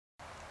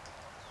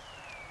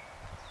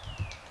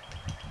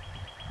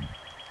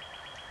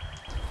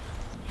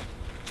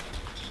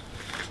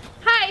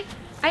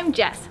I'm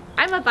Jess.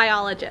 I'm a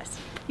biologist.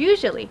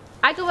 Usually,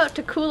 I go out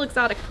to cool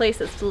exotic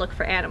places to look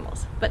for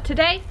animals, but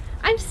today,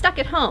 I'm stuck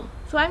at home,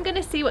 so I'm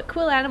gonna see what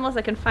cool animals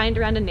I can find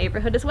around a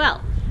neighborhood as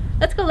well.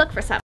 Let's go look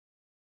for some.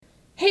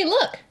 Hey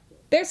look!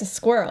 There's a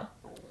squirrel.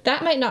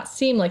 That might not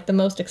seem like the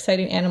most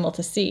exciting animal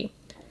to see,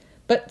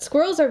 but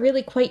squirrels are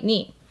really quite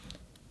neat.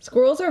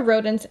 Squirrels are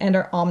rodents and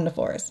are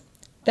omnivores.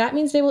 That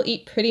means they will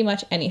eat pretty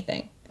much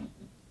anything.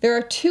 There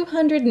are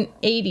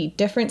 280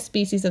 different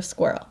species of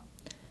squirrel.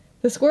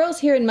 The squirrels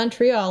here in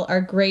Montreal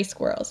are gray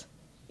squirrels.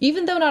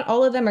 Even though not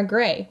all of them are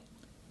gray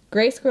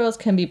squirrels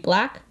can be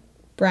black,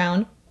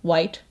 brown,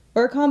 white,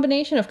 or a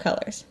combination of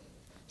colors.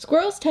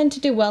 Squirrels tend to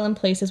do well in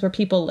places where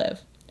people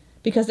live,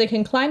 because they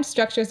can climb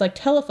structures like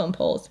telephone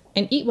poles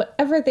and eat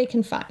whatever they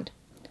can find.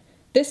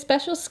 This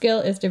special skill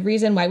is the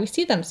reason why we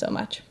see them so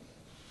much.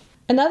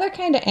 Another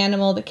kind of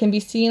animal that can be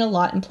seen a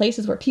lot in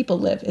places where people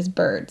live is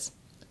birds.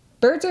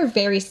 Birds are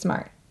very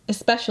smart,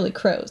 especially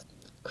crows.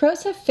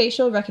 Crows have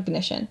facial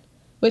recognition,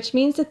 which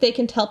means that they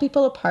can tell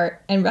people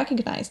apart and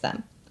recognize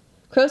them.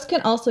 Crows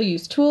can also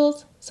use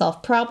tools,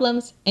 solve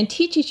problems, and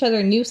teach each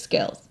other new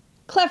skills.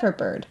 Clever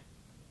bird.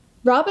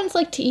 Robins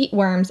like to eat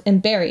worms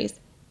and berries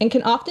and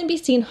can often be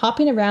seen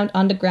hopping around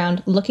on the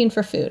ground looking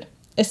for food,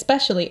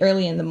 especially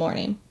early in the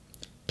morning.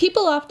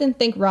 People often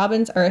think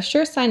robins are a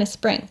sure sign of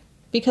spring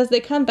because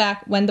they come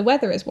back when the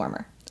weather is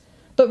warmer.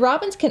 But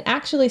robins can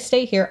actually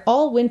stay here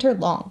all winter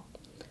long.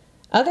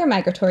 Other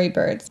migratory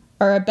birds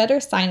are a better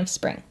sign of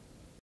spring.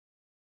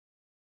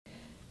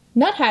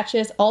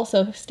 Nuthatches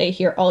also stay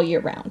here all year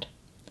round.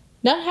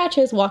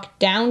 Nuthatches walk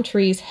down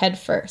trees head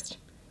first,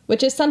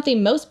 which is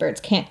something most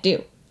birds can't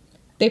do.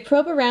 They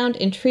probe around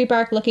in tree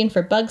bark looking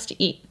for bugs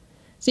to eat,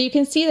 so you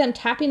can see them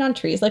tapping on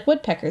trees like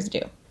woodpeckers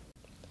do.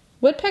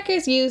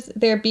 Woodpeckers use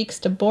their beaks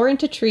to bore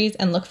into trees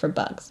and look for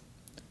bugs.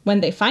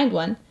 When they find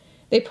one,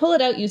 they pull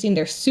it out using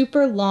their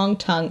super long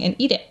tongue and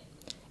eat it.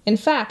 In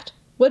fact,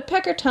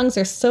 woodpecker tongues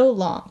are so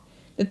long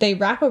that they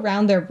wrap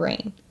around their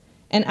brain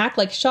and act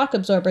like shock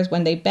absorbers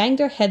when they bang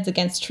their heads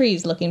against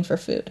trees looking for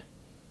food.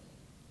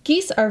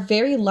 Geese are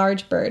very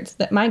large birds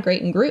that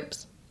migrate in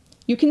groups.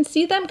 You can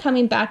see them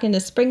coming back in the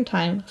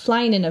springtime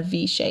flying in a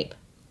V shape.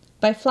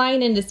 By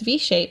flying in this V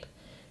shape,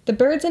 the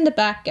birds in the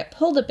back get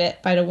pulled a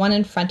bit by the one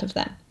in front of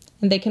them,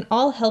 and they can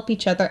all help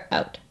each other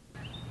out.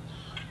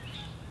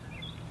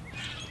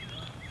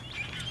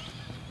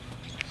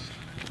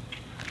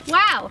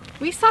 Wow!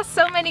 We saw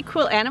so many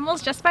cool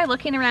animals just by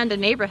looking around a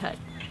neighborhood.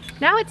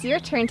 Now it's your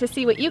turn to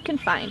see what you can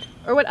find,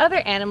 or what other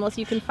animals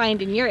you can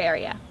find in your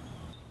area.